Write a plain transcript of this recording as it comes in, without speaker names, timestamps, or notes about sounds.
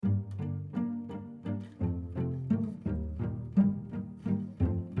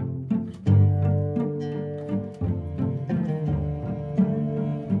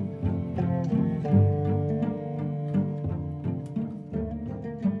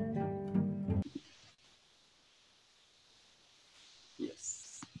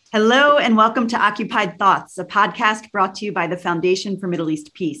Hello and welcome to Occupied Thoughts, a podcast brought to you by the Foundation for Middle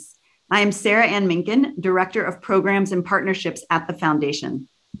East Peace. I am Sarah Ann Minkin, Director of Programs and Partnerships at the Foundation.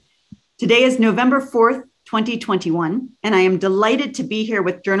 Today is November 4th, 2021, and I am delighted to be here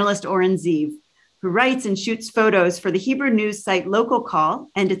with journalist Oren Ziv, who writes and shoots photos for the Hebrew news site Local Call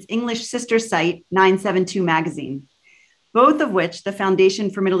and its English sister site 972 Magazine, both of which the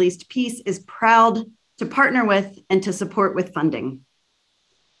Foundation for Middle East Peace is proud to partner with and to support with funding.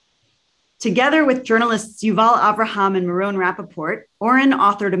 Together with journalists Yuval Avraham and Meron Rappaport, Oren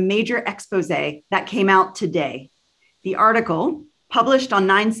authored a major expose that came out today. The article, published on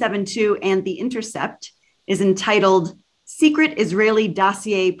 972 and The Intercept, is entitled, "Secret Israeli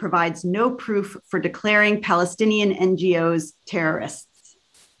Dossier Provides No Proof for Declaring Palestinian NGOs Terrorists."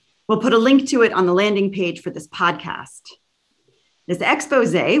 We'll put a link to it on the landing page for this podcast. This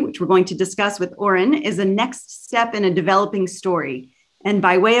expose, which we're going to discuss with Oren, is a next step in a developing story. And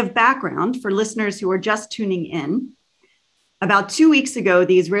by way of background, for listeners who are just tuning in, about 2 weeks ago,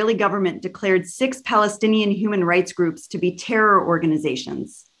 the Israeli government declared 6 Palestinian human rights groups to be terror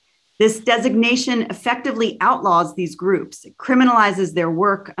organizations. This designation effectively outlaws these groups. It criminalizes their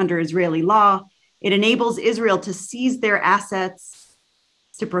work under Israeli law. It enables Israel to seize their assets,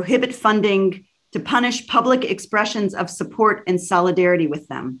 to prohibit funding, to punish public expressions of support and solidarity with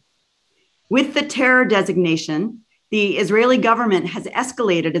them. With the terror designation, the Israeli government has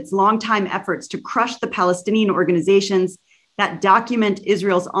escalated its longtime efforts to crush the Palestinian organizations that document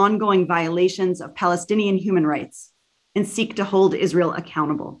Israel's ongoing violations of Palestinian human rights and seek to hold Israel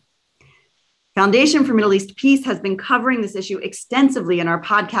accountable. Foundation for Middle East Peace has been covering this issue extensively in our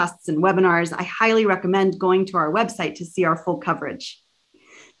podcasts and webinars. I highly recommend going to our website to see our full coverage.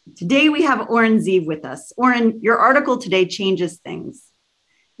 Today we have Oren Ziv with us. Oren, your article today changes things.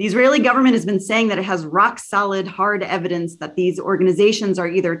 The Israeli government has been saying that it has rock solid, hard evidence that these organizations are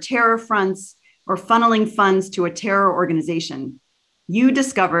either terror fronts or funneling funds to a terror organization. You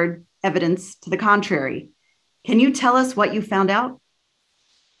discovered evidence to the contrary. Can you tell us what you found out?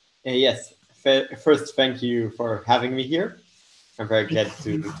 Yes. First, thank you for having me here. I'm very glad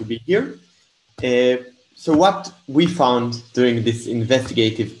to be here. So what we found during this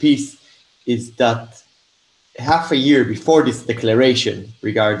investigative piece is that half a year before this declaration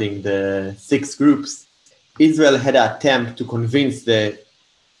regarding the 6 groups, Israel had an attempt to convince the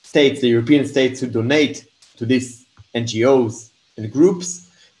states, the European states who donate to these NGOs and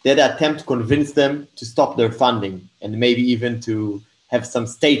groups, they had an attempt to convince them to stop their funding and maybe even to have some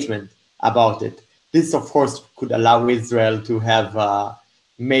statement about it. This, of course, could allow Israel to have a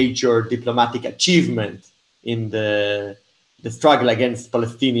major diplomatic achievement in the struggle against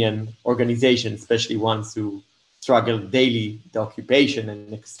Palestinian organizations, especially ones who struggle daily with the occupation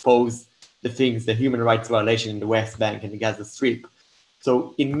and expose the things, the human rights violation in the West Bank and the Gaza Strip.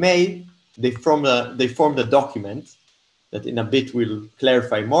 So in May, they formed a document that in a bit we'll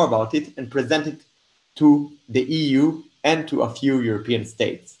clarify more about it and present it to the EU and to a few European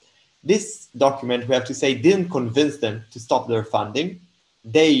states. This document, we have to say, didn't convince them to stop their funding.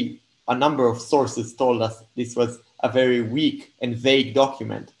 A number of sources told us this was a very weak and vague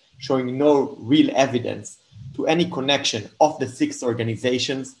document showing no real evidence to any connection of the 6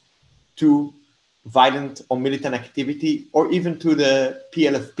 organizations to violent or militant activity, or even to the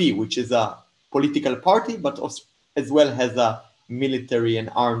PLFP, which is a political party, but also, as well has a military and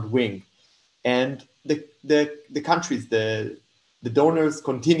armed wing. And the countries, the donors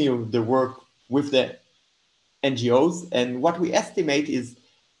continue the work with the NGOs. And what we estimate is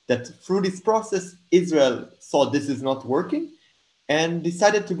that through this process, Israel saw this is not working and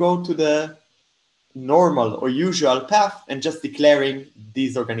decided to go to the normal or usual path and just declaring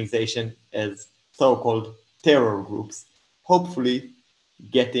these organizations as so-called terror groups, hopefully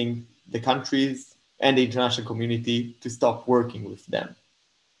getting the countries and the international community to stop working with them.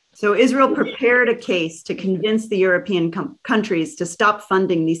 So Israel prepared a case to convince the European countries to stop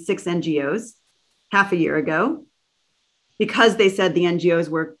funding these 6 NGOs half a year ago because they said the NGOs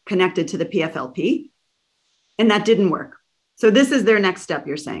were connected to the PFLP, and that didn't work. So this is their next step,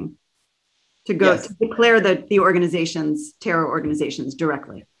 you're saying? To go to declare the organizations, terror organizations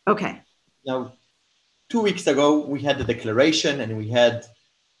directly. Okay. Now, 2 weeks ago, we had the declaration and we had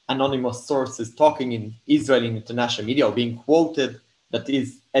anonymous sources talking in Israeli international media or being quoted that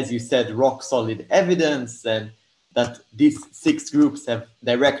is, as you said, rock solid evidence and that these 6 groups have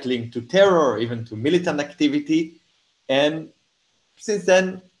direct link to terror or even to militant activity. And since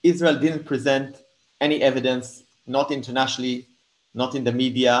then, Israel didn't present any evidence, not internationally, not in the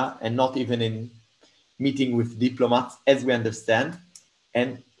media, and not even in meeting with diplomats, as we understand.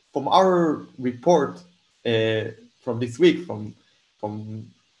 And from our report from this week, from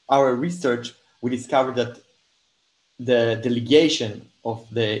our research, we discovered that the delegation of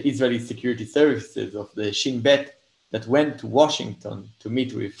the Israeli security services of the Shin Bet that went to Washington to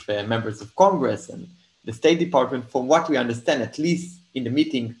meet with members of Congress and the State Department, from what we understand, at least in the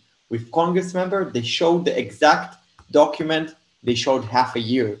meeting with Congress members, they showed the exact document they showed half a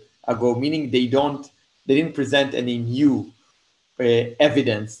year ago, meaning they didn't present any new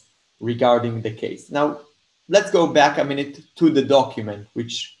evidence regarding the case. Now, let's go back a minute to the document,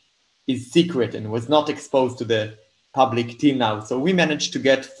 which is secret and was not exposed to the public till now. So we managed to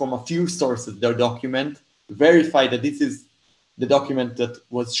get from a few sources the document, verify that this is the document that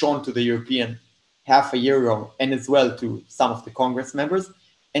was shown to the European half a year ago, and as well to some of the Congress members.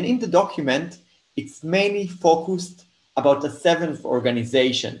 And in the document, it's mainly focused about a seventh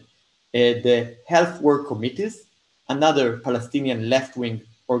organization, the Health Work Committees, another Palestinian left-wing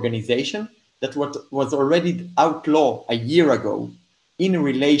organization that was already outlawed a year ago in a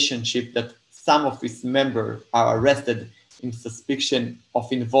relationship that some of its members are arrested in suspicion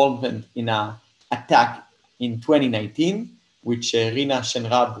of involvement in an attack in 2019, which Rina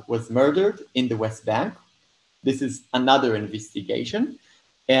Shenrab was murdered in the West Bank. This is another investigation.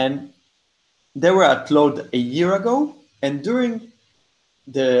 And they were outlawed a year ago. And during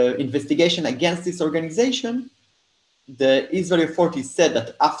the investigation against this organization, the Israeli authorities said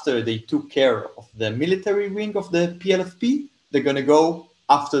that after they took care of the military wing of the PLFP, they're going to go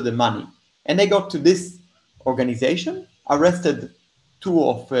after the money. And they got to this organization, arrested two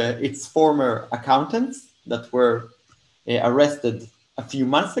of its former accountants that were arrested a few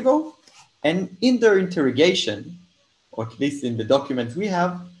months ago. And in their interrogation, or at least in the documents we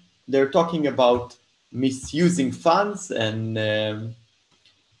have, they're talking about misusing funds and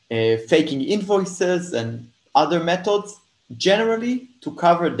faking invoices and other methods, generally to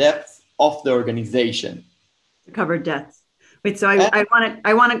cover debts of the organization. To cover debts. Wait, so I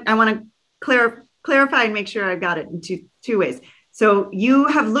want to clarify and make sure I've got it in two ways. So you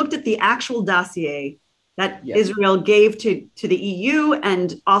have looked at the actual dossier that yes. Israel gave to the EU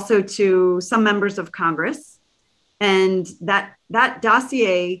and also to some members of Congress, and that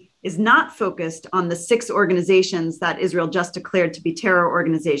dossier is not focused on the 6 organizations that Israel just declared to be terror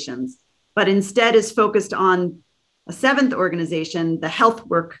organizations, but instead is focused on a 7th organization, the Health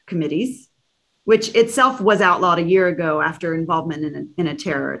Work Committees, which itself was outlawed a year ago after involvement in a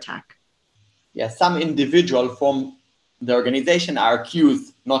terror attack. Yeah, some individual from the organization are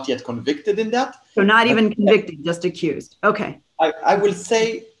accused, not yet convicted in that. So not even convicted, just accused. Okay. I will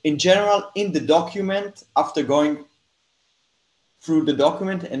say in general, in the document, after going through the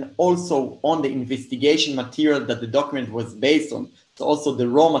document and also on the investigation material that the document was based on, so also the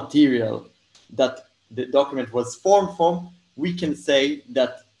raw material that the document was formed from, we can say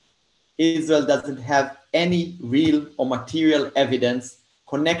that Israel doesn't have any real or material evidence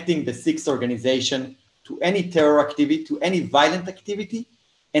connecting the 6 organization to any terror activity, to any violent activity,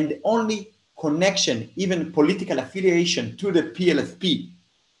 and the only connection, even political affiliation to the PLFP,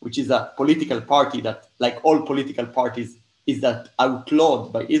 which is a political party that, like all political parties, is that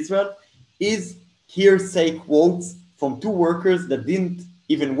outlawed by Israel, is hearsay quotes from 2 workers that didn't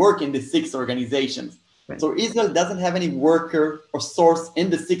even work in the 6 organizations. Right. So Israel doesn't have any worker or source in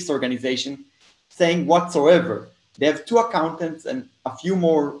the 6 organization saying whatsoever. They have 2 accountants and a few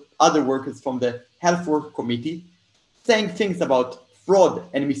more other workers from the Health Work Committee saying things about fraud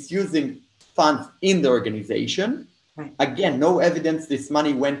and misusing funds in the organization. Right. Again, no evidence this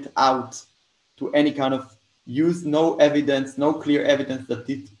money went out to any kind of use, no evidence, no clear evidence that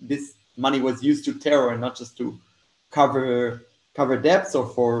this money was used to terror and not just to cover debts or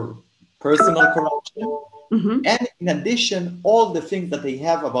for personal corruption. Mm-hmm. And in addition, all the things that they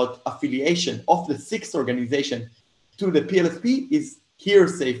have about affiliation of the 6 organization to the PLFP is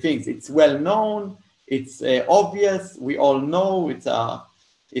hearsay things. It's well known, it's obvious, we all know it's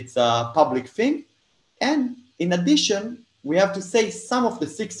a public thing. And in addition, we have to say some of the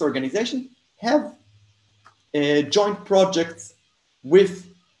 6 organizations have joint projects with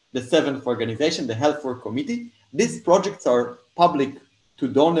the 7th organization, the Health Work Committee. These projects are public to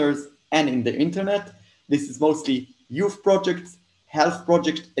donors and in the internet. This is mostly youth projects, health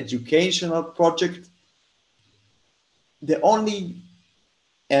projects, educational projects.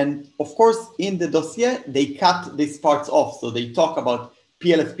 And of course, in the dossier, they cut these parts off. So they talk about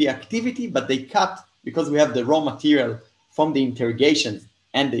PLFP activity, but they cut, because we have the raw material from the interrogations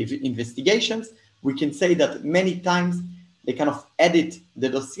and the investigations, we can say that many times they kind of edit the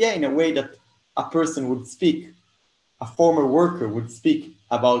dossier in a way that a person would speak, a former worker would speak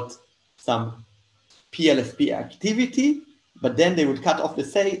about some PLFP activity, but then they would cut off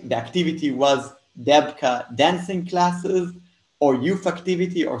the activity was Debka dancing classes or youth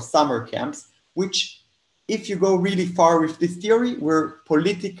activity or summer camps, which, if you go really far with this theory, were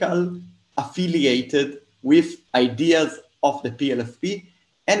political affiliated with ideas of the PLFP.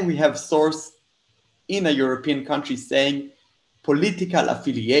 And we have source in a European country saying political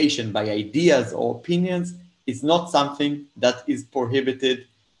affiliation by ideas or opinions is not something that is prohibited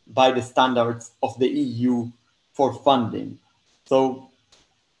by the standards of the EU for funding. So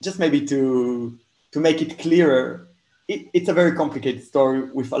just maybe to make it clearer, it's a very complicated story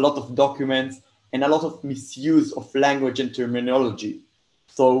with a lot of documents and a lot of misuse of language and terminology.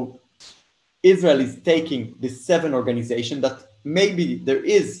 So Israel is taking this 7 organization that maybe there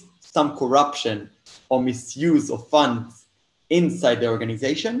is some corruption or misuse of funds inside the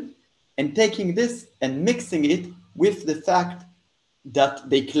organization, and taking this and mixing it with the fact that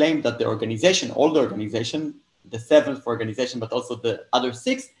they claim that the organization, all the organization, the 7th organization, but also the other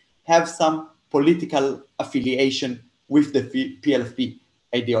 6, have some political affiliation with the PLFP,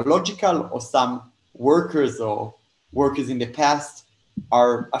 ideological, or some workers in the past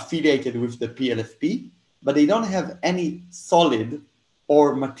are affiliated with the PLFP, but they don't have any solid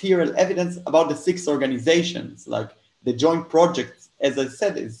or material evidence about the 6 organizations. Like the joint projects, as I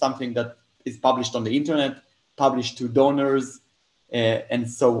said, is something that is published on the internet, published to donors, and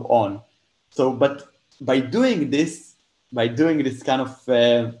so on. So, but by doing this kind of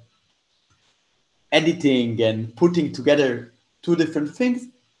editing and putting together 2 different things,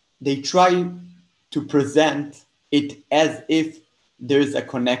 they try to present it as if there is a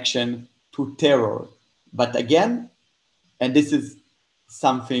connection to terror. But again, and this is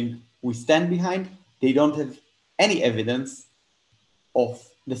something we stand behind, they don't have any evidence of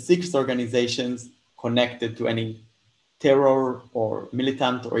the 6 organizations connected to any terror or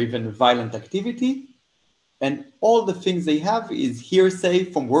militant or even violent activity. And all the things they have is hearsay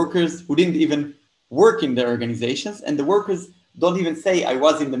from workers who didn't even work in their organizations. And the workers don't even say, I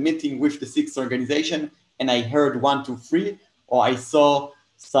was in the meeting with the 6th organization and I heard 1, 2, 3, or I saw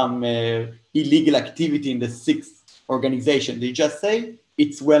some illegal activity in the 6th organization. They just say,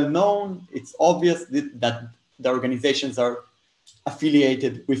 it's well known, it's obvious that the organizations are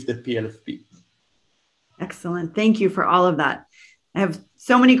affiliated with the PLFP. Excellent. Thank you for all of that. I have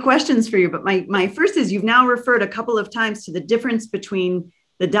so many questions for you, but my first is, you've now referred a couple of times to the difference between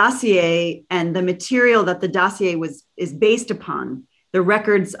the dossier and the material that the dossier is based upon, the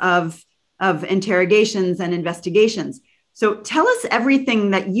records of interrogations and investigations. So tell us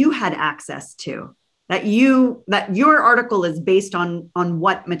everything that you had access to, that your article is based on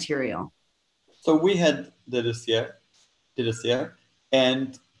what material? So we had the dossier,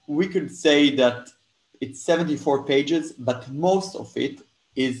 and we could say that it's 74 pages, but most of it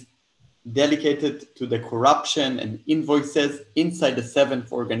is dedicated to the corruption and invoices inside the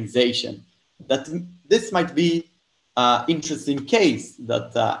 7th organization. That this might be an interesting case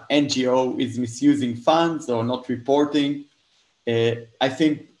that NGO is misusing funds or not reporting. I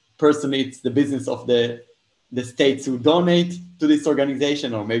think personally it's the business of the states who donate to this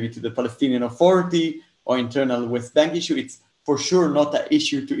organization, or maybe to the Palestinian Authority or internal West Bank issue. It's for sure not an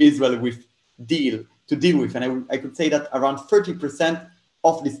issue to Israel to deal with. And I could say that around 30%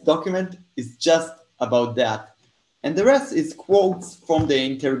 of this document is just about that. And the rest is quotes from the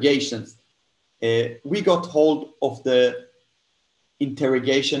interrogations. We got hold of the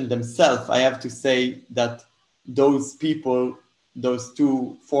interrogation themselves. I have to say that those people, those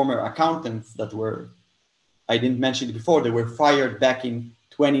 2 former accountants that were, I didn't mention it before, they were fired back in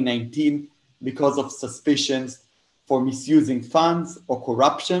 2019 because of suspicions for misusing funds or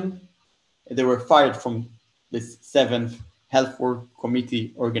corruption. They were fired from this 7th Health Work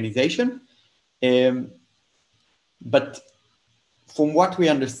Committee organization. But from what we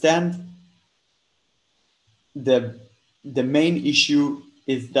understand, the main issue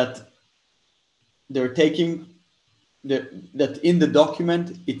is that they're taking that in the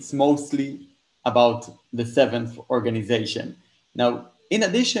document, it's mostly about the 7th organization. Now, in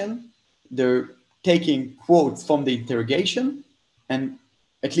addition, they're taking quotes from the interrogation, and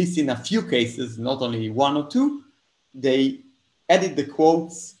at least in a few cases, not only 1 or 2, they edit the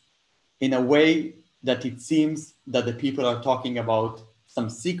quotes in a way that it seems that the people are talking about some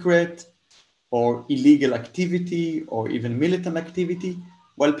secret or illegal activity or even militant activity,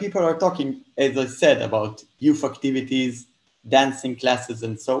 while people are talking, as I said, about youth activities, dancing classes,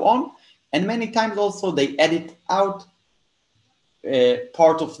 and so on. And many times also they edit out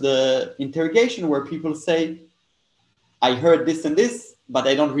part of the interrogation where people say, I heard this and this, but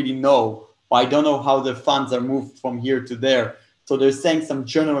I don't really know, or I don't know how the funds are moved from here to there. So they're saying some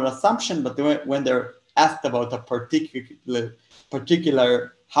general assumption, but when they're asked about a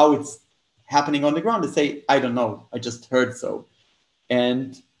particular how it's happening on the ground, they say, I don't know, I just heard so. And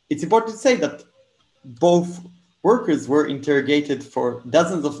it's important to say that both workers were interrogated for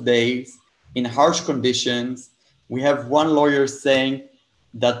dozens of days in harsh conditions. We have one lawyer saying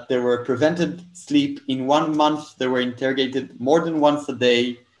that they were prevented sleep. In 1 month, they were interrogated more than once a day,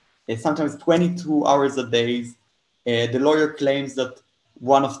 sometimes 22 hours a day. The lawyer claims that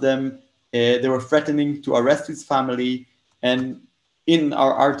one of them, they were threatening to arrest his family. And in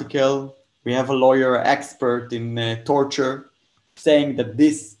our article, we have a lawyer expert in torture saying that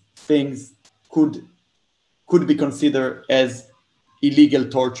these things could be considered as illegal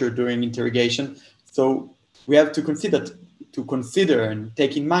torture during interrogation. So we have to consider and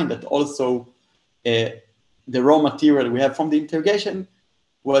take in mind that also the raw material we have from the interrogation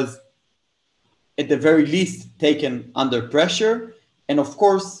was at the very least taken under pressure. And of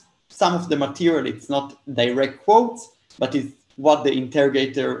course, some of the material, it's not direct quotes, but it's what the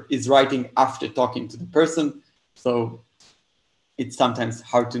interrogator is writing after talking to the person. So it's sometimes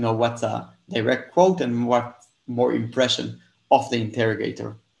hard to know what's a direct quote and what's more impression of the interrogator.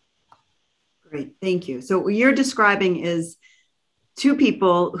 Great, thank you. So what you're describing is two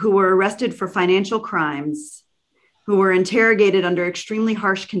people who were arrested for financial crimes, who were interrogated under extremely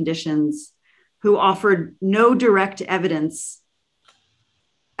harsh conditions, who offered no direct evidence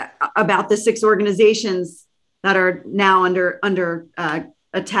about the 6 organizations that are now under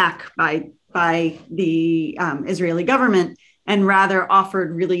attack by the Israeli government, and rather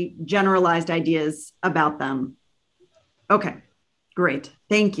offered really generalized ideas about them. Okay, great,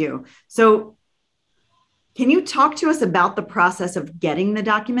 thank you. So can you talk to us about the process of getting the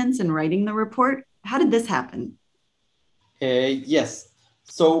documents and writing the report? How did this happen? Yes.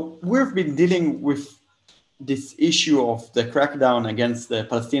 So we've been dealing with this issue of the crackdown against the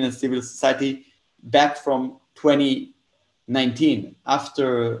Palestinian civil society back from 2019,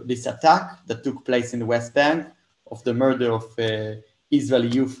 after this attack that took place in the West Bank of the murder of Israeli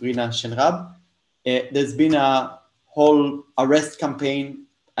youth Rina Shenrab. There's been a whole arrest campaign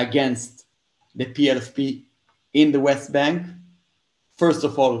against the PLFP in the West Bank. First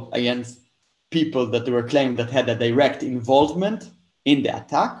of all, against people that were claimed that had a direct involvement in the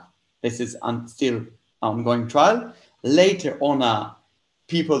attack. This is still ongoing trial. Later on,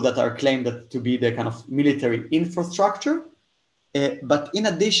 people that are claimed to be the kind of military infrastructure. But in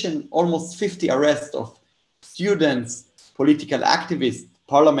addition, almost 50 arrests of students, political activists,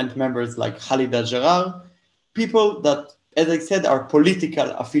 parliament members like Khalid al-Jarrar, people that, as I said, are political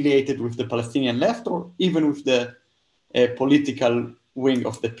affiliated with the Palestinian left or even with the political wing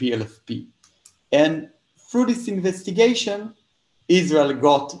of the PLFP. And through this investigation, Israel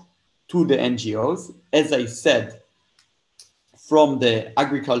got to the NGOs. As I said, from the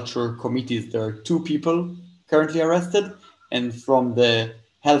agriculture committees, there are 2 people currently arrested. And from the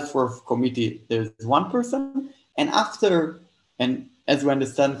Health Work Committee, there's 1 person. And as we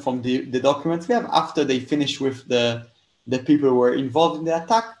understand from the documents we have, after they finish with the people who were involved in the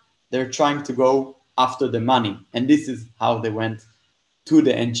attack, they're trying to go after the money. And this is how they went to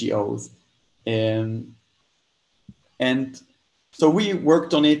the NGOs. And so we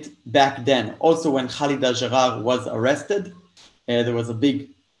worked on it back then. Also, when Khalid al-Jarrar was arrested, there was a big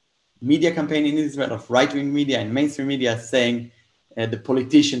media campaign in Israel of right-wing media and mainstream media saying the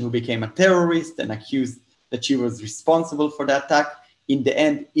politician who became a terrorist and accused that she was responsible for the attack. In the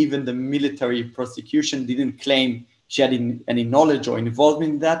end, even the military prosecution didn't claim she had any knowledge or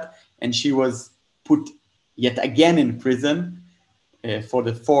involvement in that. And she was put yet again in prison for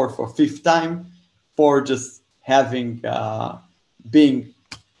the 4th or 5th time for just having being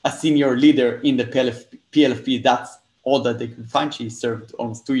a senior leader in the PLFP. That's all that they could find. She served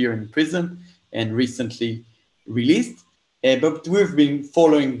almost 2 years in prison and recently released. But we've been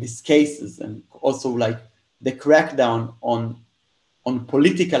following these cases and also like the crackdown on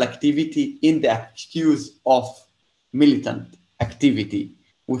political activity in the accuse of militant activity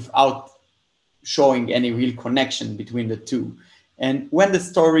without showing any real connection between the two. And when the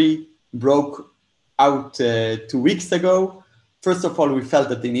story broke out 2 weeks ago, first of all, we felt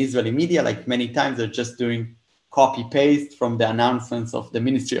that in Israeli media, like many times, they're just doing copy-paste from the announcements of the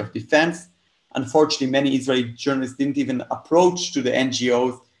Ministry of Defense. Unfortunately, many Israeli journalists didn't even approach to the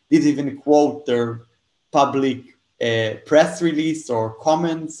NGOs, didn't even quote their public press release or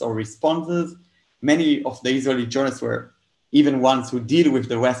comments or responses. Many of the Israeli journalists were even ones who deal with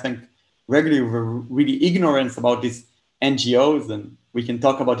the West Bank regularly were really ignorant about these NGOs, and we can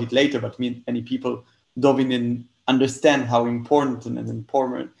talk about it later, but many people don't even understand how important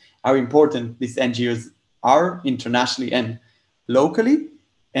these NGOs are internationally and locally.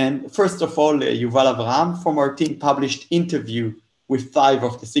 And first of all, Yuval Avraham from our team published interview with 5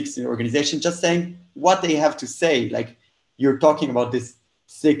 of the 16 organizations, just saying what they have to say. Like, you're talking about these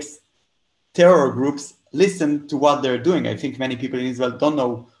 6 terror groups, listen to what they're doing. I think many people in Israel don't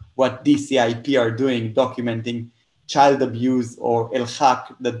know what DCIP are doing, documenting child abuse, or El Haq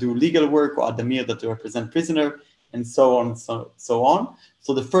that do legal work, or Adamir that represent prisoner, and so on, so on. So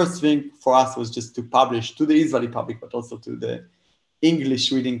the first thing for us was just to publish to the Israeli public, but also to the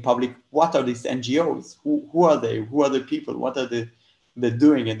English reading public, what are these NGOs? Who are they? Who are the people? What are they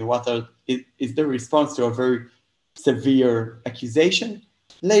doing? And is the response to a very severe accusation?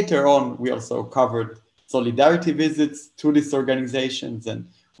 Later on, we also covered solidarity visits to these organizations, and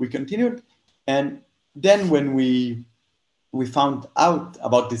we continued. And then when we found out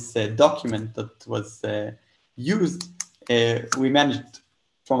about this document that was used, we managed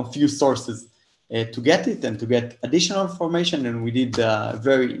from a few sources to get it and to get additional information. And we did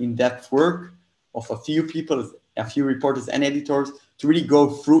very in-depth work of a few people, a few reporters and editors, to really go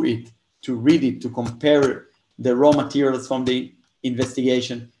through it, to read it, to compare the raw materials from the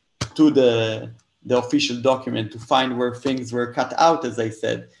investigation to the official document, to find where things were cut out, as I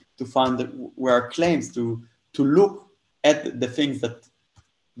said, to find where are claims, to look at the things that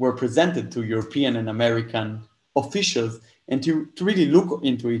were presented to European and American officials, and to really look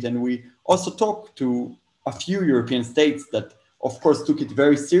into it. And we also talked to a few European states that, of course, took it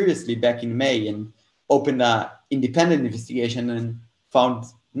very seriously back in May and opened an independent investigation and found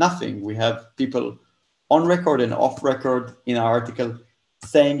nothing. We have people on record and off record in our article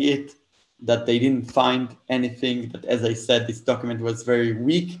saying it, that they didn't find anything, that, as I said, this document was very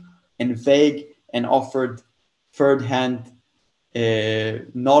weak and vague and offered third-hand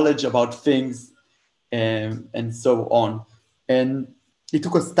knowledge about things, and so on. And it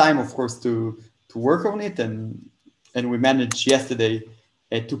took us time, of course, to work on it, and we managed yesterday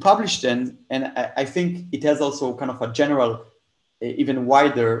to publish them. And I think it has also kind of a general, even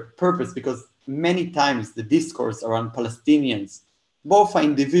wider purpose, because many times the discourse around Palestinians, both an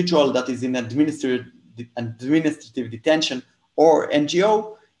individual that is in administrative detention or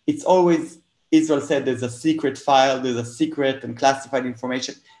NGO, it's always, Israel said there's a secret file, there's a secret and classified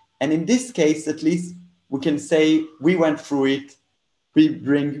information. And in this case, at least, we can say we went through it. We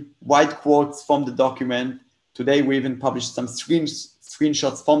bring wide quotes from the document. Today, we even published some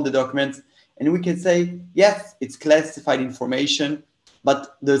screenshots from the documents. And we can say, yes, it's classified information,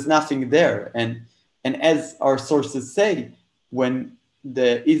 but there's nothing there. And as our sources say, when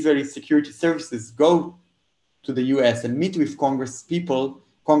the Israeli security services go to the US and meet with Congress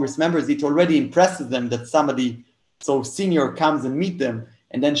members, it already impresses them that somebody so senior comes and meet them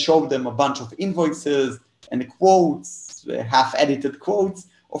and then show them a bunch of invoices and quotes, half-edited quotes.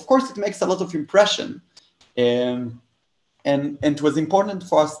 Of course, it makes a lot of impression. And it was important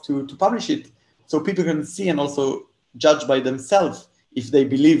for us to publish it so people can see and also judge by themselves if they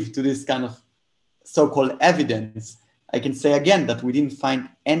believe to this kind of so-called evidence. I can say again that we didn't find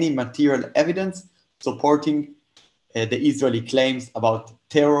any material evidence supporting the Israeli claims about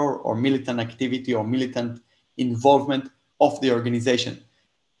terror or militant activity or militant involvement of the organization.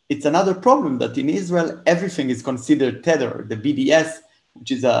 It's another problem that in Israel, everything is considered terror. The BDS,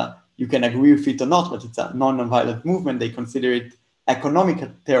 which is you can agree with it or not, but it's a non-violent movement. They consider it economic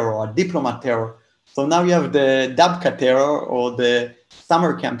terror or diplomat terror. So now you have the Dabka terror or the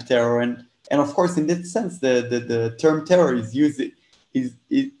summer camp terror. And of course, in that sense, the term terror is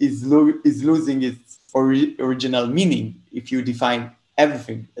losing its original meaning if you define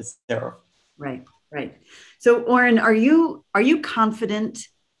everything as terror. Right. So, Oren, are you confident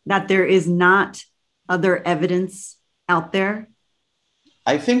that there is not other evidence out there?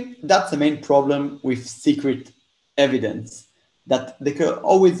 I think that's the main problem with secret evidence, that there could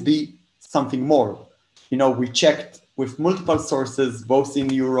always be something more. We checked with multiple sources, both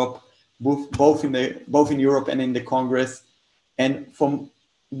in Europe, both in Europe and in the Congress, and from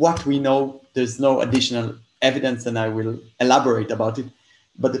what we know, there's no additional evidence, and I will elaborate about it.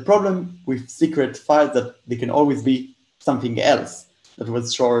 But the problem with secret files that there can always be something else that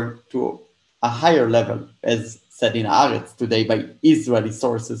was shown to a higher level, as said in Haaretz today by Israeli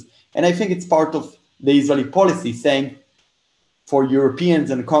sources. And I think it's part of the Israeli policy saying, for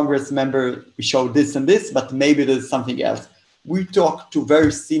Europeans and Congress members, we show this and this, but maybe there's something else. We talked to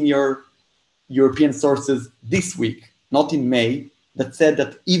very senior European sources this week, not in May, that said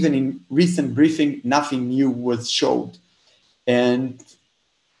that even in recent briefing, nothing new was showed. And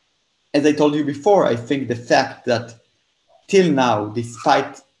as I told you before, I think the fact that till now,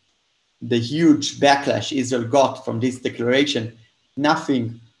 despite the huge backlash Israel got from this declaration,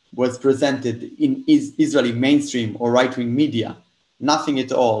 nothing was presented in Israeli mainstream or right-wing media. Nothing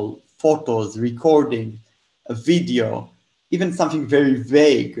at all. Photos, recording, a video, even something very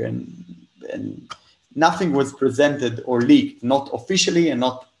vague and nothing was presented or leaked, not officially and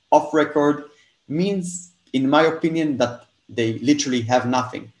not off record, means, in my opinion, that they literally have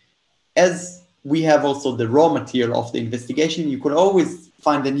nothing. As we have also the raw material of the investigation, you could always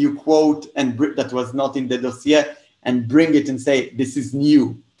find a new quote and that was not in the dossier and bring it and say, this is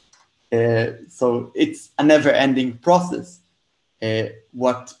new. So it's a never-ending process.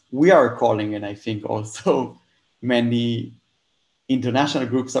 What we are calling, and I think also many international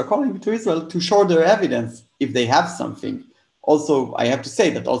groups are calling to Israel to show their evidence if they have something. Also, I have to say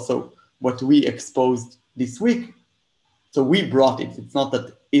that also what we exposed this week, so we brought it. It's not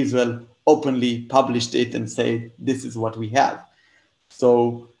that Israel openly published it and said, this is what we have.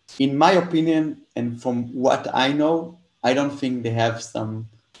 So in my opinion, and from what I know, I don't think they have some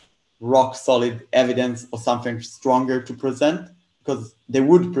rock solid evidence or something stronger to present, because they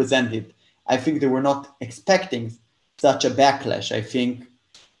would present it. I think they were not expecting such a backlash. I think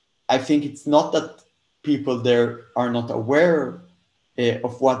it's not that people there are not aware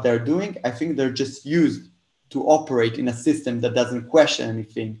of what they're doing. I think they're just used to operate in a system that doesn't question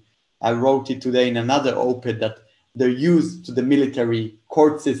anything. I wrote it today in another op-ed that they're used to the military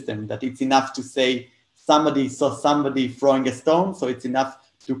court system, that it's enough to say somebody saw somebody throwing a stone, so it's enough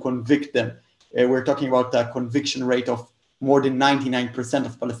to convict them. We're talking about a conviction rate of more than 99%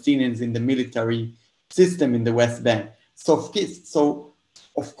 of Palestinians in the military system in the West Bank. So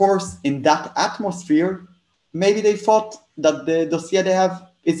of course, in that atmosphere, maybe they thought that the dossier they have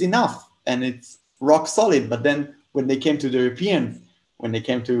is enough and it's rock solid. But then when they came to the Europeans, when they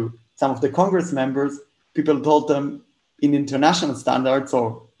came to some of the Congress members, people told them in international standards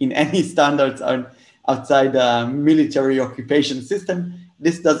or in any standards outside the military occupation system,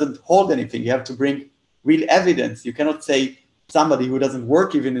 this doesn't hold anything. You have to bring real evidence. You cannot say somebody who doesn't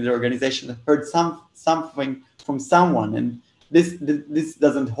work even in the organization heard something from someone, and this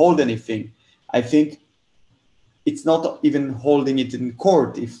doesn't hold anything. I think it's not even holding it in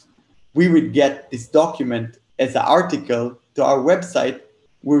court. If we would get this document as an article to our website,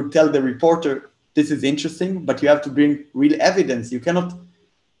 we would tell the reporter, this is interesting, but you have to bring real evidence. You cannot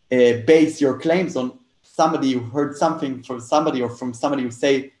base your claims on somebody who heard something from somebody or from somebody who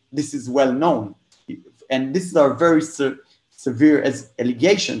say this is well known. And these are very severe as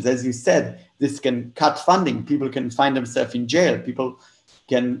allegations. As you said, this can cut funding. People can find themselves in jail. People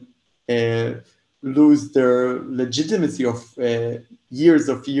can lose their legitimacy of years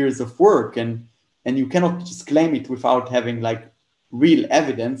of work. And you cannot just claim it without having like real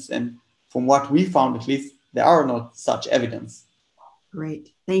evidence. And from what we found, at least, there are not such evidence.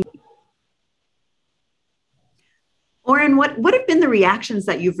 Great, thank you. Oren, what have been the reactions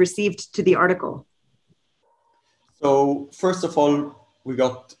that you've received to the article? So first of all, we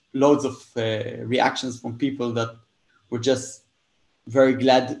got loads of reactions from people that were just very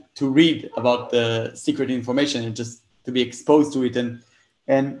glad to read about the secret information and just to be exposed to it.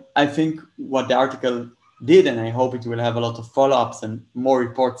 And I think what the article did, and I hope it will have a lot of follow-ups and more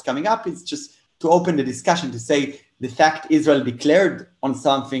reports coming up, is just to open the discussion to say the fact Israel declared on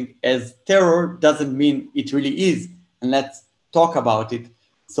something as terror doesn't mean it really is. And let's talk about it.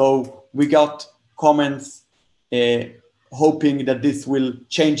 So we got comments hoping that this will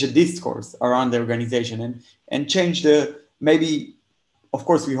change the discourse around the organization and change maybe, of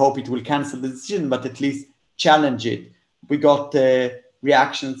course, we hope it will cancel the decision, but at least challenge it. We got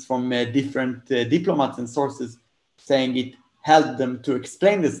reactions from different diplomats and sources saying it helped them to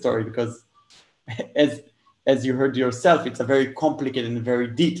explain the story because as you heard yourself, it's a very complicated and very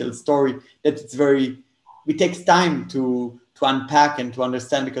detailed story that it takes time to unpack and to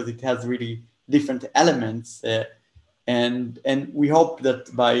understand because it has really different elements. And we hope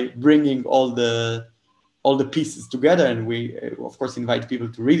that by bringing all the pieces together, and we of course invite people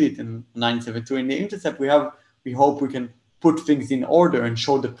to read it in 972 in the Intercept, we hope we can put things in order and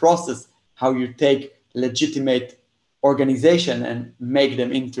show the process, how you take legitimate organization and make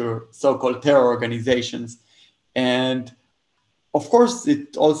them into so-called terror organizations. And of course,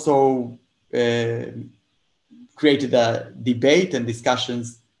 it also created a debate and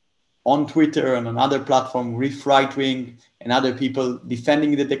discussions on Twitter and on other platforms with right wing and other people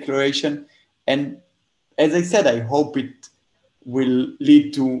defending the declaration. And as I said, I hope it will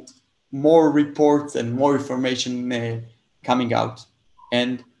lead to more reports and more information coming out.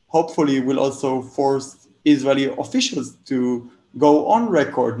 And hopefully will also force Israeli officials to go on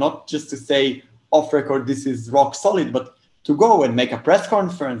record, not just to say off record, this is rock solid, but to go and make a press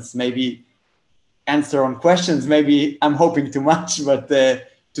conference, maybe answer on questions. Maybe I'm hoping too much, but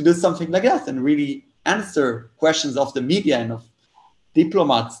to do something like that and really answer questions of the media and of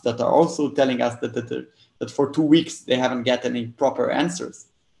diplomats that are also telling us that that for 2 weeks they haven't got any proper answers.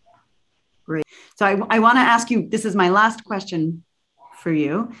 Great. So I want to ask you, this is my last question for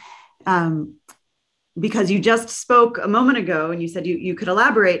you, because you just spoke a moment ago and you said you could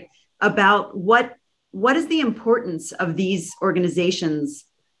elaborate about what is the importance of these organizations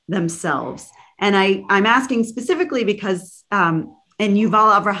themselves. And I'm asking specifically because in Yuval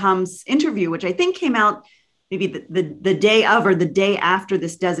Abraham's interview, which I think came out maybe the day of or the day after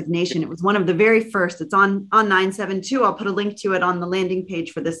this designation, it was one of the very first. It's on 972. I'll put a link to it on the landing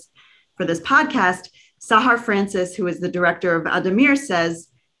page for this podcast. Sahar Francis, who is the director of Addameer, says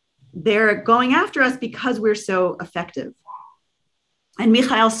they're going after us because we're so effective. And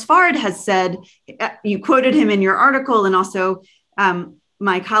Michael Sfard has said, you quoted him in your article, and also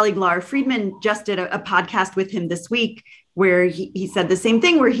my colleague Lara Friedman just did a podcast with him this week where he said the same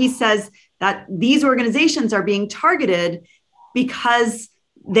thing, where he says that these organizations are being targeted because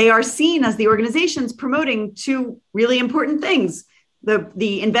they are seen as the organizations promoting two really important things: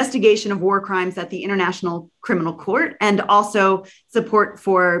 the investigation of war crimes at the International Criminal Court, and also support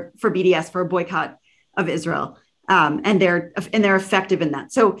for BDS, for a boycott of Israel. And they're effective in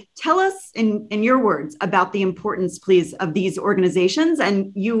that. So tell us in your words about the importance, please, of these organizations.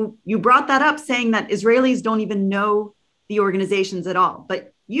 And you brought that up, saying that Israelis don't even know the organizations at all.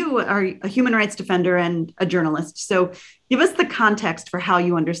 But you are a human rights defender and a journalist. So give us the context for how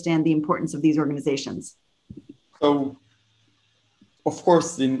you understand the importance of these organizations. So, of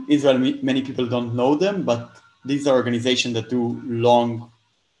course, in Israel, many people don't know them, but these are organizations that do long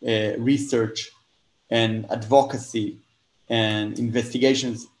research and advocacy and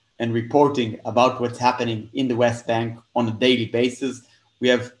investigations and reporting about what's happening in the West Bank on a daily basis. We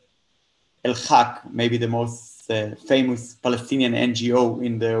have El-Haq, maybe the most famous Palestinian NGO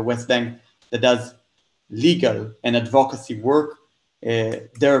in the West Bank that does legal and advocacy work.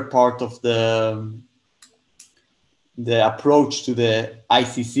 They're part of the approach to the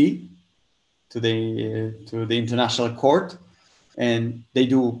ICC, to the International Court. And they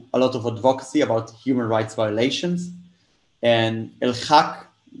do a lot of advocacy about human rights violations. And El-Haq,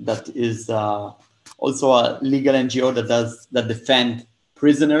 that is also a legal NGO that defend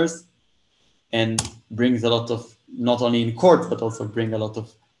prisoners and brings a lot of, not only in courts, but also bring a lot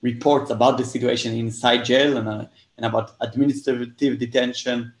of reports about the situation inside jail and about administrative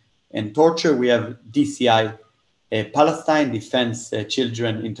detention and torture. We have DCI Palestine, Defense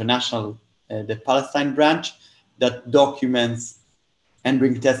Children International, the Palestine branch, that documents and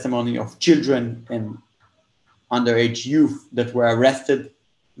bring testimony of children and underage youth that were arrested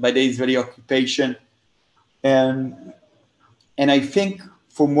by the Israeli occupation. And I think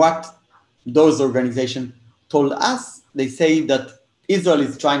from what those organizations told us, they say that Israel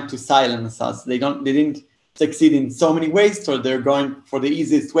is trying to silence us. They didn't succeed in so many ways, so they're going for the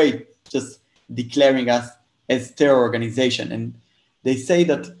easiest way, just declaring us as terror organization. And they say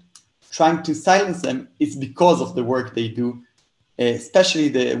that trying to silence them is because of the work they do, especially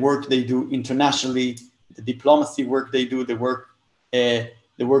the work they do internationally, the diplomacy work they do, the work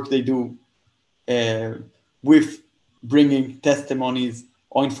they do with bringing testimonies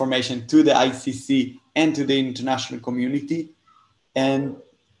or information to the ICC and to the international community. And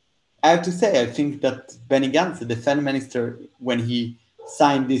I have to say, I think that Benny Gantz, the defense minister, when he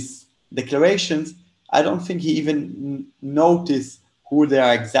signed these declarations, I don't think he even noticed who they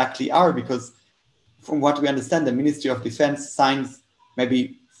are exactly are, because from what we understand, the Ministry of Defense signs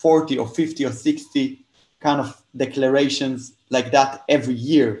maybe 40 or 50 or 60 kind of declarations like that every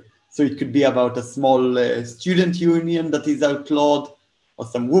year. So it could be about a small student union that is outlawed or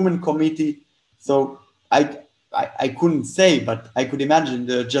some women committee. So I couldn't say, but I could imagine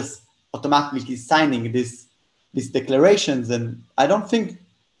they're just automatically signing these declarations. And I don't think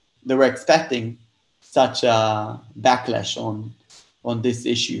they were expecting such a backlash on this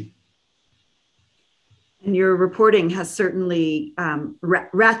issue. And your reporting has certainly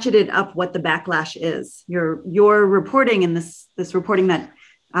ratcheted up what the backlash is. Your reporting and this reporting that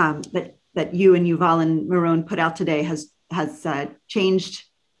you and Yuval and Meron put out today has changed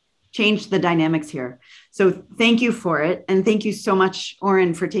the dynamics here. So thank you for it, and thank you so much,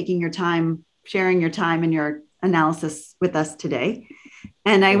 Oren, for taking your time, sharing your time and your analysis with us today.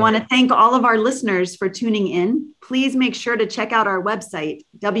 And I want to thank all of our listeners for tuning in. Please make sure to check out our website,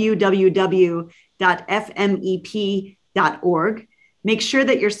 www.fmep.org. Make sure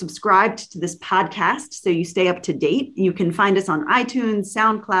that you're subscribed to this podcast so you stay up to date. You can find us on iTunes,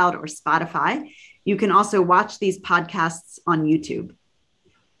 SoundCloud, or Spotify. You can also watch these podcasts on YouTube.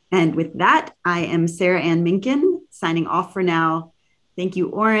 And with that, I am Sarah Ann Minkin, signing off for now. Thank you,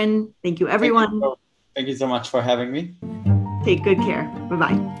 Oren. Thank you, everyone. Thank you so much for having me. Take good care.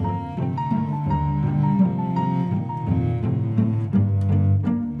 Bye-bye.